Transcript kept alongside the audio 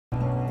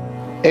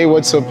Hey,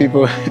 what's up,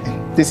 people?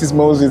 This is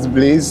Moses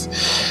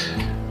Bliss.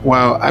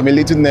 Wow, I'm a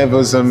little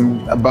nervous.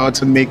 I'm about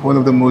to make one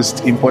of the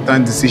most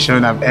important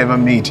decisions I've ever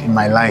made in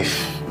my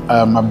life.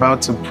 I'm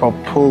about to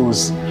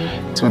propose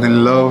to the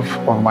love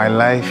of my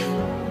life.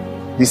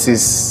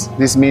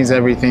 This means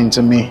everything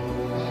to me.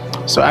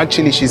 So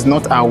actually, she's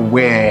not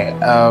aware.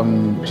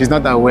 She's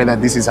not aware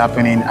that this is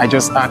happening. I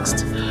just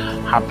asked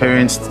her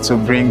parents to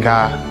bring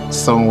her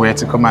somewhere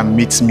to come and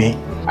meet me.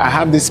 I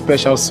have this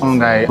special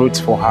song I wrote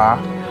for her.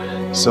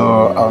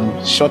 So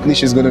shortly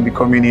she's going to be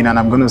coming in and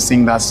I'm going to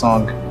sing that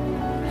song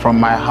from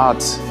my heart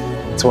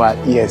to her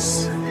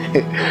ears,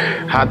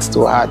 heart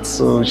to heart.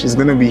 So she's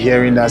going to be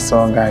hearing that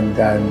song, and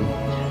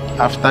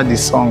after the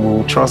song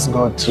we'll trust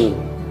God to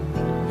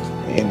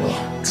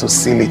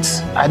seal it.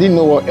 I didn't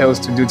know what else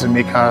to do to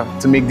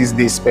make this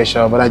day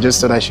special, but I just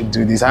thought I should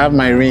do this. I have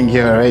my ring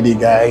here already,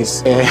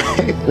 guys.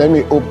 Let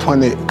me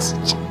open it.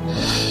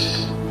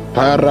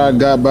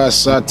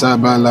 Paragabasata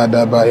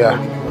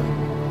baladabaya.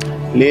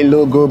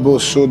 Lelogobo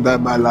soda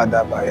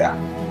baladabaya.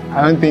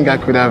 I don't think I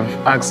could have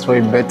asked for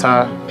a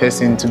better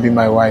person to be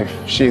my wife.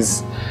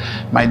 She's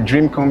my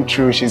dream come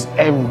true. She's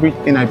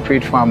everything I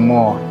prayed for and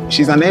more.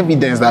 She's an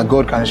evidence that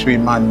God can show a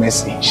man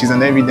mercy. She's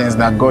an evidence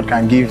that God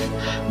can give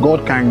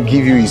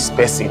you his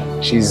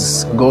person.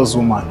 She's God's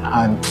woman,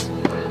 and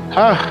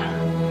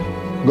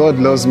God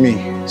loves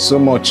me so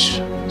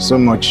much, so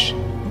much.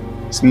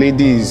 This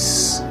lady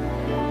is,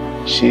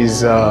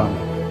 she's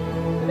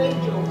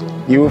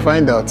you will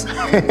find out.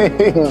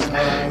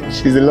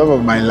 She's the love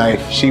of my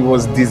life. She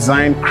was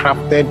designed,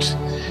 crafted,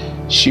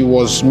 she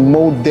was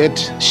molded,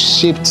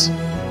 shaped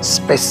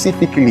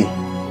specifically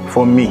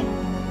for me.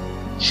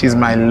 She's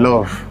my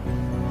love.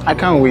 I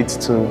can't wait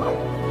to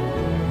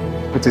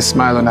put a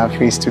smile on her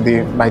face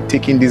today by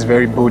taking this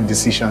very bold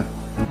decision.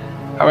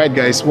 All right,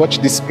 guys, watch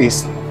this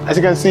space. As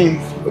you can see,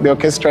 the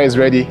orchestra is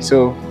ready.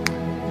 So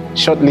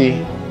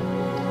shortly,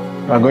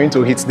 we're going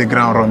to hit the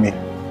ground running.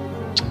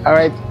 All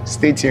right,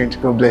 stay tuned.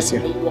 God bless you.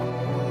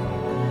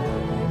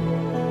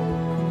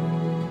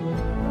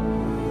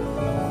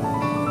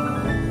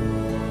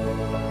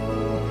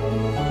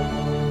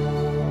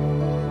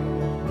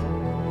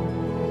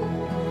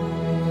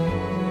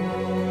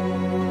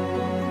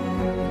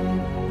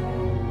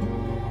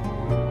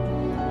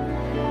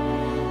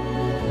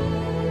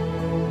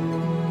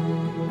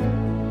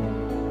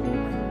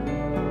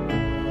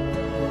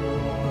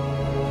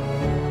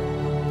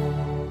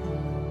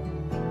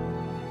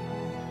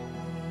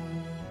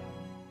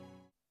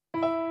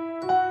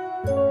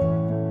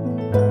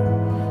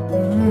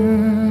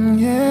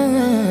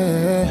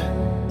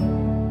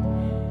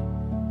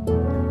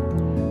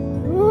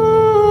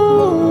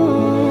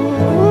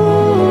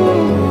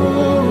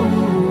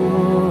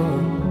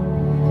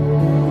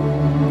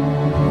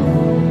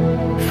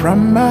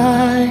 From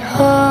my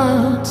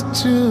heart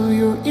to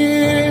your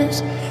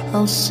ears,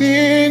 I'll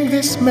sing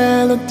these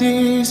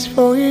melodies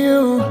for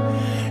you.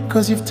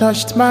 'Cause you've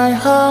touched my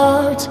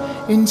heart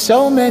in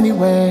so many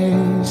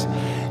ways,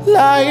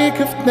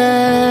 like I've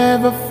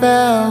never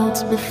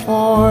felt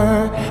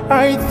before.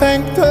 I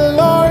thank the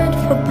Lord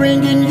for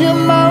bringing you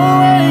my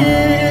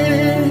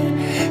way,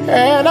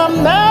 and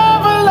I'm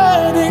never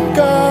letting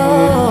go.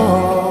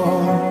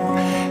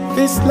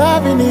 This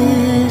loving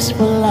is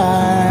for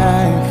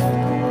life.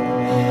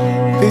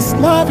 This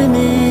loving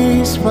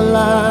is for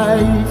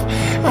life.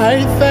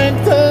 I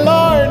thank the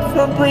Lord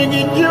for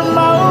bringing you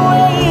my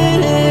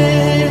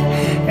way,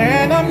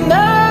 and I'm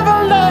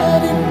never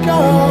letting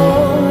go.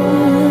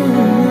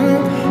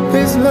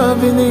 This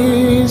loving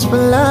is for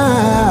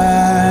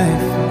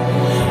life.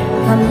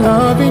 I'm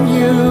loving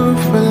you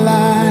for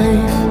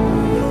life.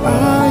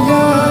 Ah,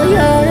 yeah,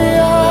 yeah,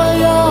 yeah,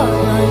 yeah,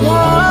 yeah,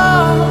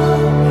 yeah.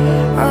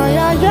 Ah,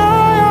 yeah, yeah,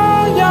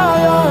 yeah,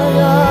 yeah,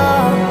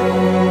 yeah.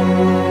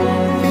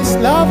 This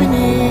loving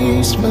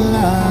is for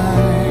life.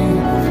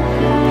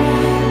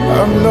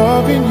 I'm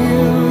loving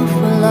you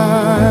for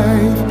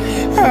life.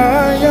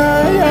 Ah, yeah,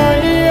 yeah,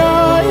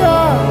 yeah,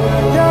 yeah,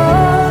 yeah.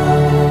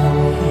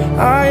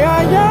 Ah,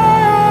 yeah, yeah,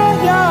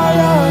 yeah,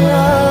 yeah,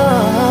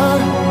 yeah.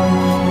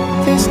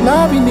 This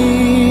loving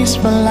is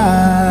for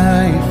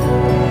life.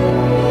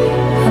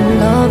 I'm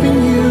loving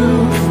you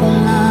for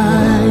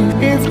life.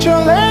 If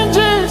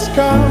challenges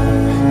come,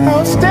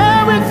 I'll stay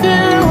with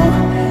you.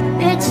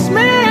 It's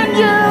me and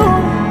you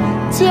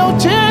till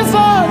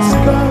Jesus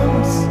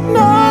comes.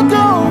 No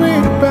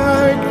going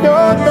back, no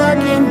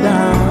backing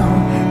down.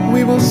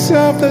 We will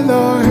serve the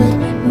Lord,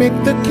 make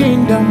the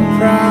kingdom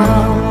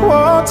proud.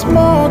 What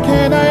more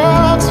can I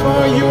ask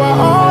for? You are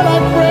all I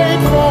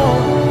prayed for.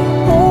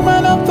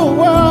 Woman of the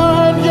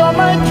world, you're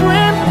my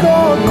dream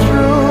come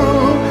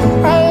true.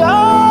 I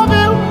love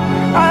you,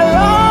 I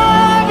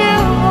love you,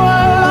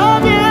 I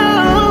love you,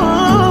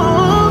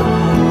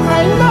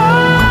 I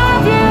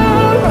love you.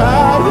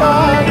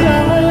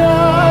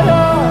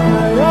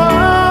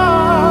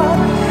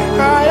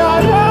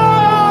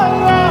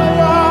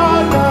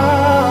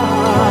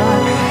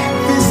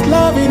 This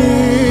loving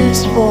is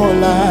for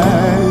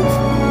life.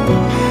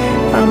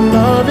 I'm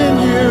loving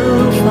you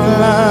for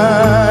life.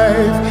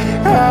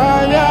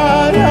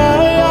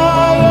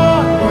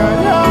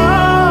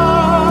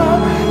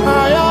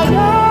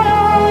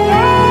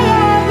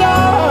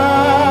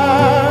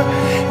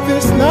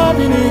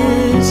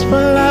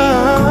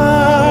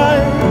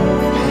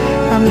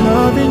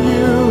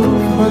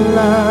 for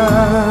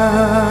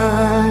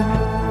life.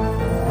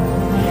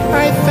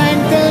 I thank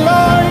the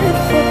Lord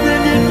for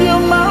bringing you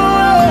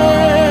my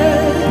way,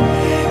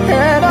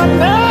 and I'm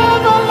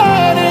never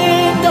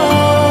letting go.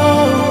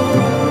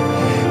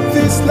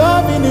 This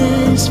loving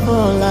is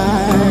for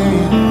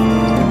life.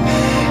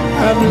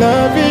 I'm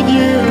loving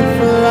you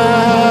for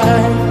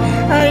life.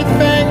 I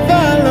thank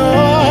the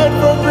Lord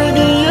for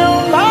bringing you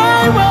my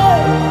way,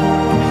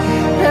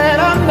 and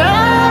I'm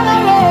never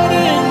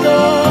letting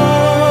go.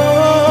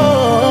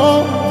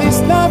 This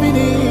loving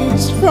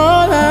is for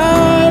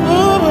life.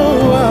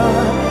 Ooh,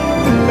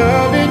 I'm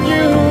loving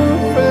you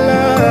for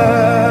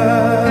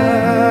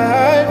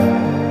life,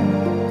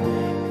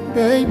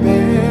 baby.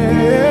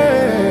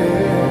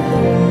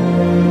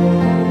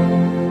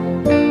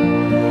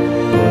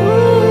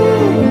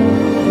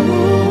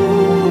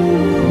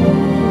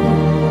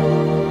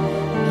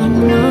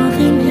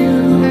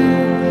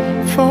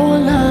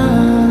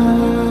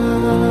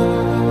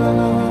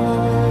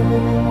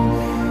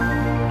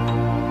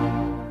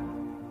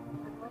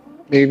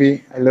 Baby,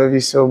 I love you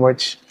so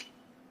much.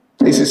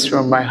 This is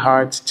from my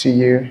heart to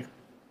you.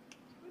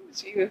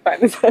 She even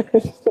find this Thank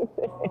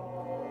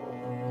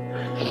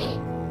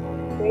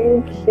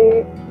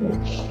you.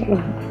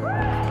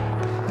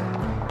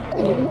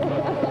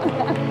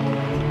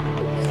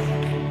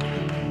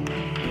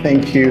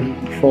 Thank you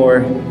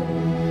for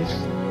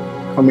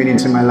coming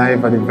into my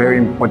life at a very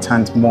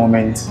important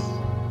moment.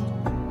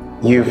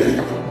 You've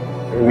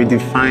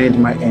redefined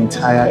my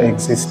entire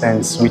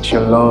existence with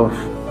your love.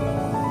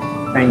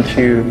 Thank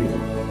you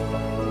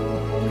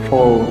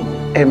for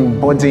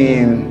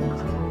embodying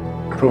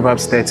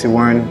Proverbs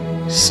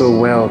 31 so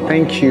well.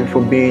 Thank you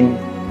for being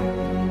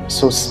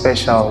so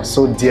special,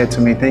 so dear to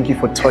me. Thank you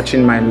for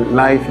touching my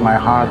life, my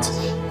heart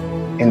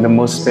in the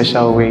most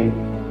special way.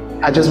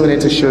 I just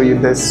wanted to show you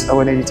this. I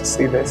wanted you to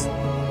see this.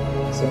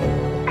 So.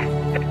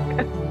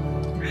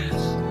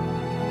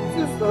 This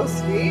is so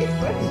sweet.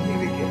 What did you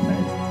even get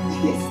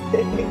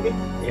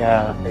first?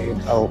 Yeah, babe.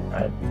 Oh,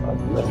 I'd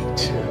love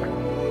to.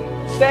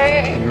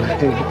 Say.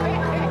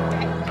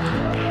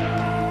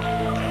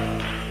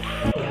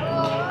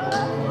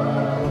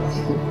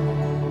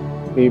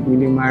 Babe,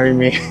 will you marry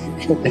me?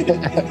 It would be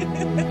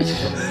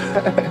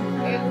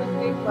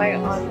my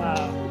honor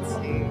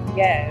to,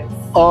 yes.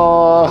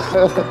 Oh.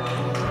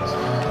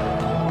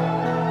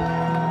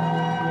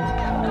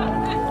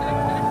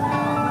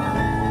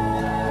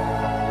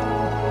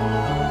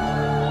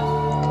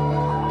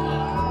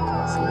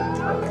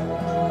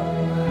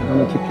 I'm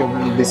gonna keep your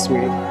hand this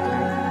way.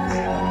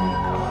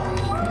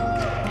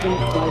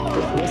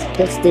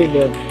 Let's stay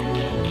there.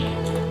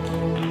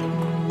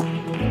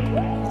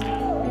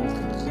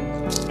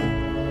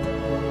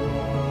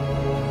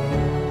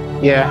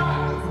 Yeah,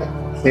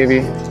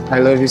 baby, I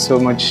love you so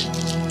much.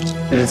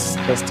 It's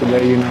just to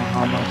let you know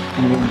how much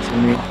you mean to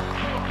me.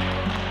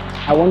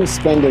 I want to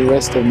spend the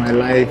rest of my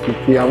life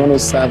with you. I want to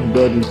serve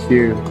God with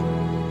you.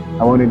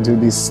 I want to do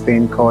this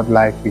thing called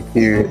life with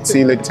you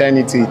till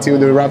eternity, till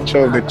the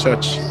rapture of the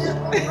church.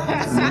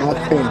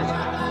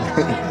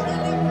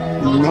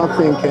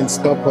 Nothing can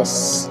stop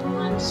us.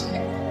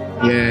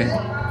 Yeah.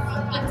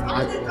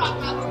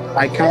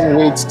 I can't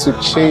wait to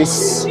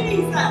chase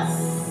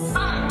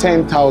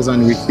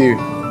 10,000 with you.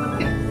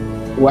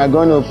 We're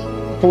going to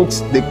put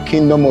the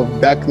kingdom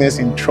of darkness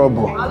in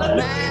trouble.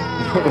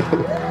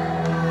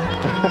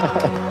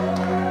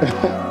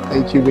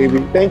 Thank you,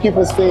 baby. Thank you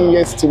for saying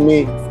yes to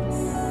me.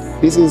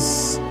 This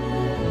is,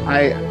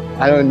 I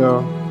don't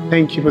know.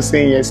 Thank you for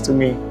saying yes to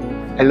me.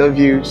 I love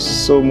you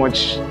so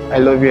much. I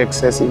love you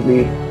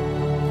excessively.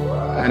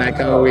 And I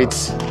can't wait.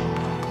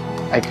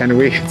 I can't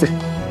wait.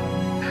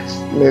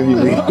 Love you,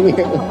 baby.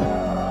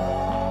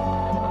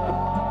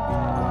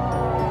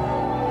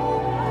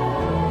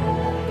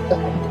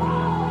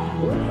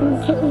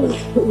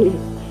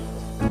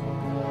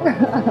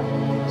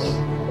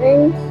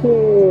 Thank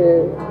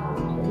you.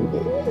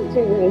 Did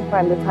you really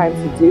find the time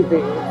to do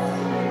this?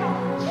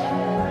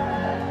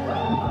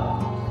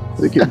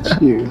 Look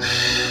at you.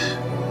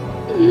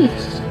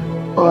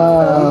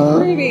 Wow. So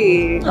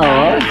pretty.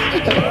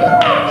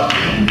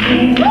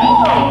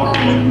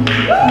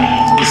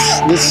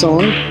 This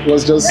song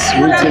was just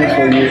written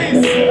for you,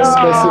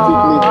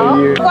 specifically for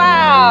you.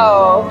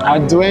 Wow.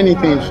 I'd do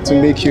anything to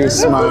make you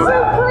smile. This is so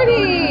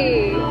pretty.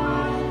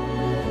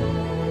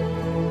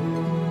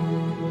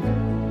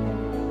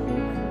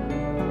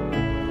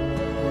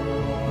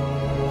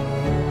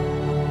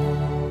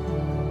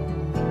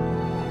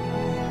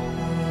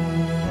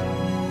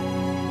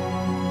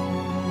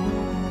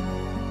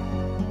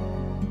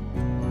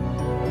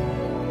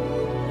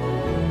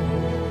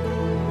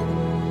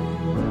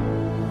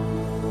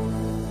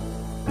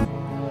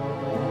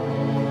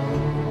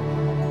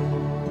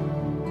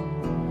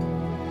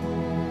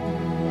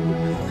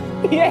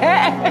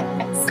 Yes.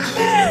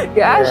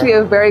 You're actually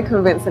a very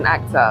convincing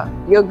actor.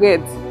 You're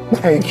good.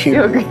 Thank you.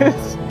 You're good.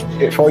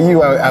 For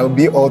you, I'll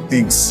be all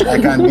things. I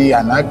can be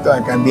an actor,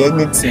 I can be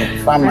anything.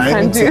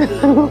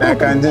 Anything I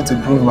can do to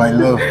prove my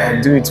love.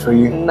 I'll do it for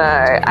you. No,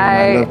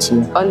 I love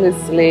you.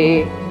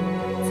 honestly,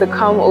 to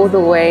come all the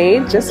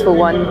way just for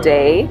one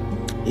day.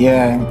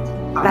 Yeah.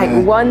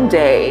 Like one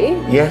day.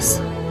 Yes.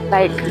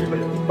 Like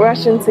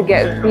rushing to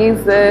get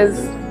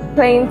visas,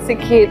 plane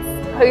tickets,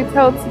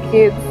 hotel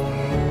tickets,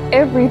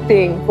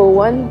 everything for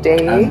one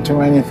day. I'd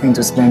do anything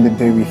to spend the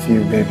day with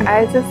you, baby.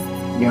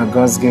 You're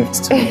God's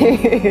gift to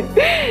me.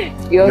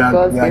 You're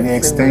the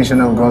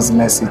extension of God's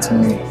mercy to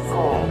me.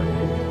 Oh.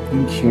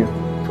 Thank you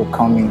for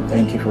coming.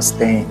 Thank you for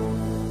staying.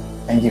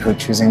 Thank you for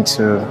choosing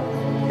to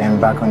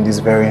embark on this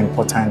very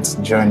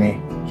important journey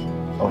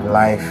of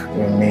life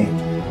with me.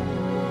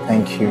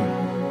 Thank you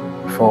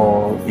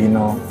for,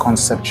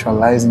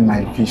 conceptualizing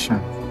my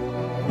vision,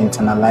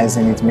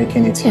 internalizing it,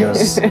 making it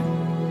yours,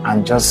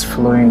 and just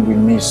flowing with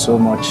me so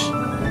much.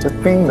 To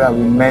think that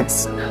we met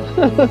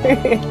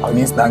on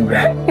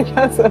Instagram.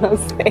 That's what I'm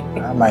saying.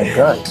 Oh my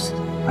God.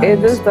 It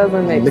just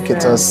doesn't make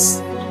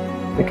sense.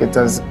 Look at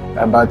us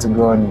about to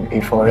go on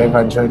a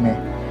forever journey.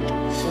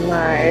 No,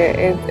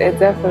 it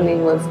definitely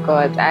was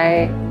God.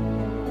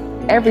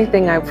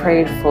 Everything I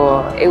prayed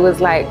for, it was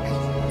like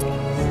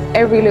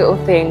every little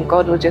thing,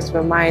 God would just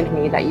remind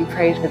me that you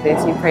prayed for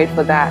this, you prayed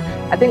for that.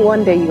 I think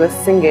one day you were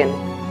singing,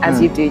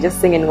 as you do, just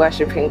singing,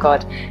 worshiping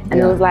God. And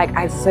it was like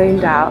I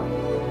zoned out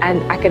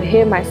and I could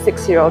hear my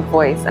 6-year-old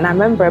voice. And I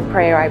remember a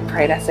prayer I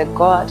prayed. I said,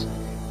 God,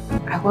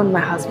 I want my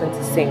husband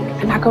to sing.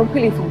 And I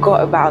completely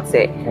forgot about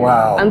it.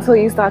 Wow. Until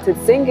you started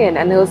singing.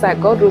 And it was like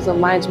God was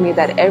reminding me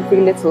that every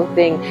little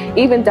thing,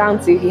 even down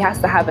to he has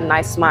to have a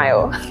nice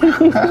smile.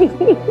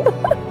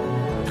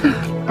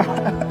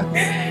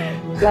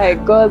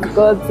 Like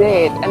God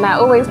did. And I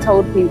always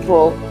told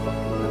people,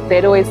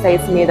 they'd always say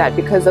to me that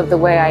because of the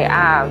way I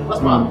am,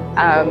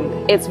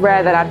 it's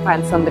rare that I'd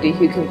find somebody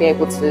who can be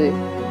able to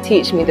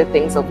teach me the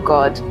things of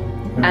God.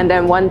 And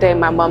then one day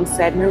my mom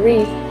said,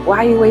 Marie,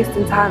 why are you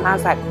wasting time? I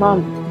was like,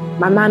 Mom,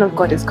 my man of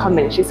God is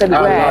coming. She said,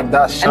 where? And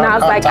I was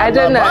like, I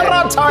don't know.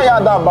 I was like,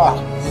 I don't know.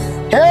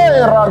 It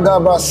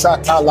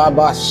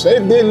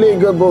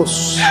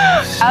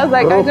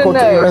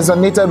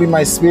resonated with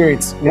my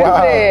spirit.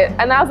 Wow.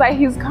 And I was like,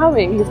 he's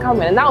coming.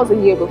 And that was a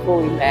year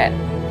before we met.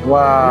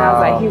 Wow. And I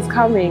was like, he's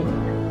coming.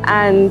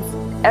 And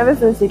ever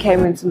since he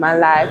came into my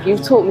life,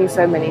 you've taught me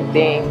so many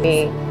things.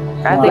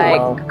 I think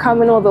like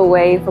coming all the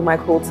way from my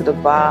call to the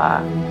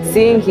bar,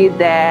 seeing you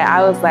there,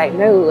 I was like,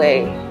 no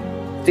way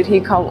did he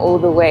come all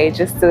the way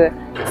just to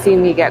see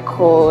me get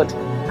called.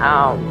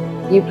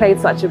 You played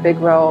such a big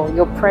role.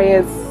 Your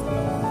prayers,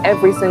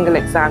 every single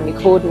exam, you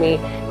called me.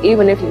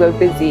 Even if you were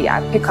busy,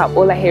 I pick up,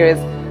 all I hear is,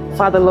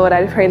 Father Lord,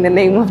 I pray in the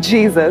name of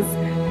Jesus.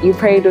 You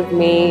prayed with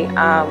me.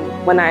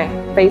 When I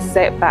faced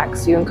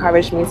setbacks, you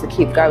encouraged me to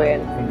keep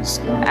going.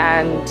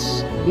 And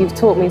you've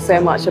taught me so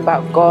much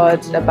about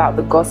God, about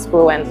the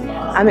gospel, and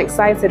I'm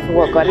excited for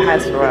what God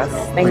has for us.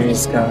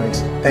 Praise God.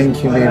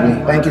 Thank you, baby.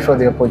 Thank you for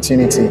the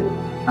opportunity.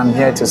 I'm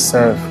here to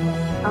serve.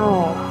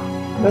 Oh,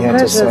 the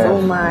pleasure's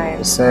all mine.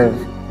 To serve,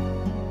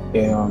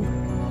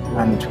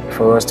 and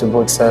for us to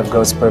both serve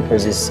God's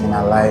purposes in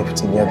our life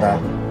together.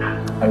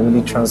 I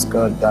really trust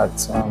God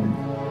that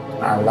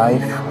our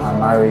life, our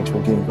marriage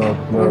will give God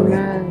glory.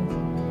 Amen.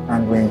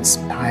 And will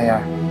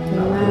inspire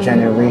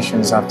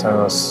generations after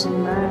us.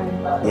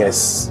 Amen.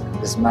 Yes,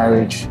 this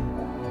marriage,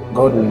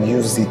 God will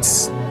use it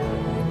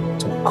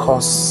to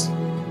cause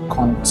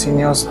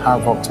continuous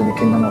havoc to the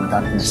kingdom of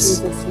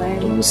darkness. In Jesus' name.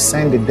 We will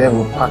send the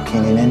devil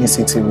packing in any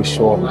city we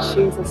show up.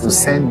 We will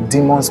send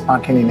demons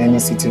packing in any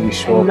city we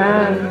show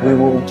up. We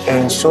will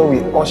ensure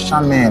we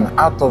usher men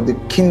out of the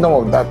kingdom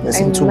of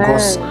darkness into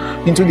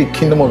the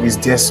kingdom of his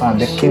dear son,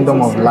 the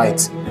kingdom of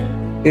light.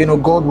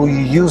 God will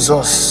use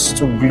us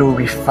to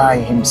glorify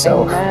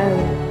himself.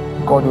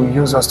 Amen. God will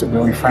use us to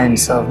glorify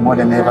himself more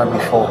than ever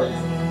before.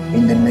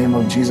 In the name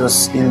of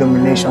Jesus,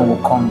 illumination will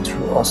come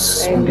through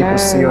us. When people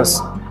see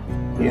us,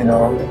 they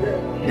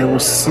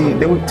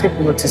will take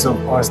notice of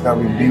us that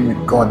we've been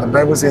with God. The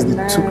Bible says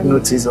they took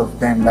notice of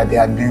them that they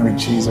had been with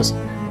Jesus.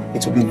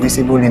 It will be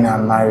visible in our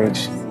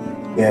marriage.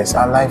 Yes,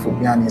 our life will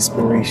be an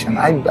inspiration.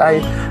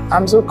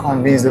 I'm so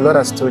convinced. The Lord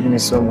has told me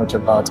so much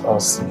about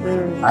us,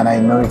 and I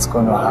know it's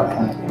going to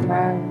happen.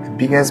 Amen. The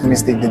biggest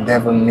mistake the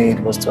devil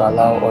made was to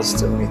allow us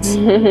to meet.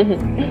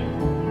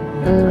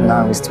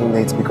 Now it's too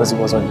late because it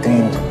was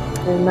ordained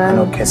and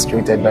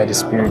orchestrated by the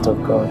Spirit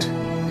of God.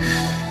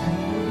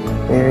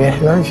 Baby, I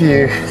love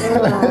you.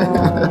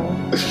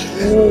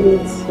 Me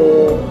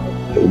too.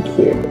 Thank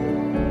you.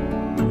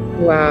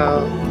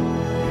 Wow.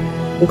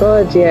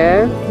 God,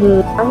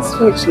 I'm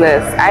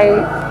speechless.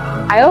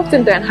 I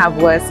often don't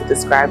have words to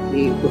describe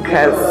you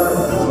because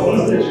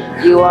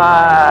you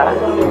are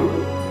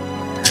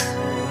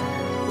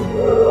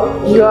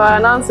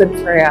an answered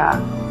prayer.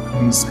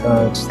 Praise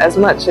God. As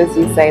much as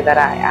you say that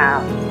I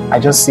am. I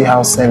just see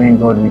how serving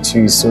God with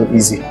you is so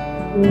easy.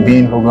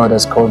 Being who God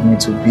has called me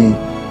to be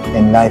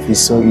in life is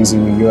so easy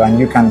with you, and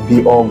you can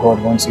be all God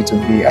wants you to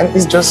be. And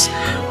it's just,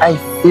 I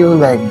feel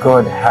like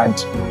God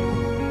had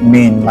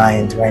me in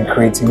mind when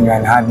creating you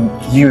and had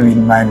you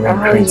in mind when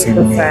 100%.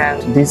 Creating me.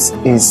 This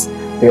is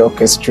the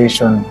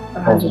orchestration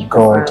 100%. Of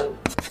God.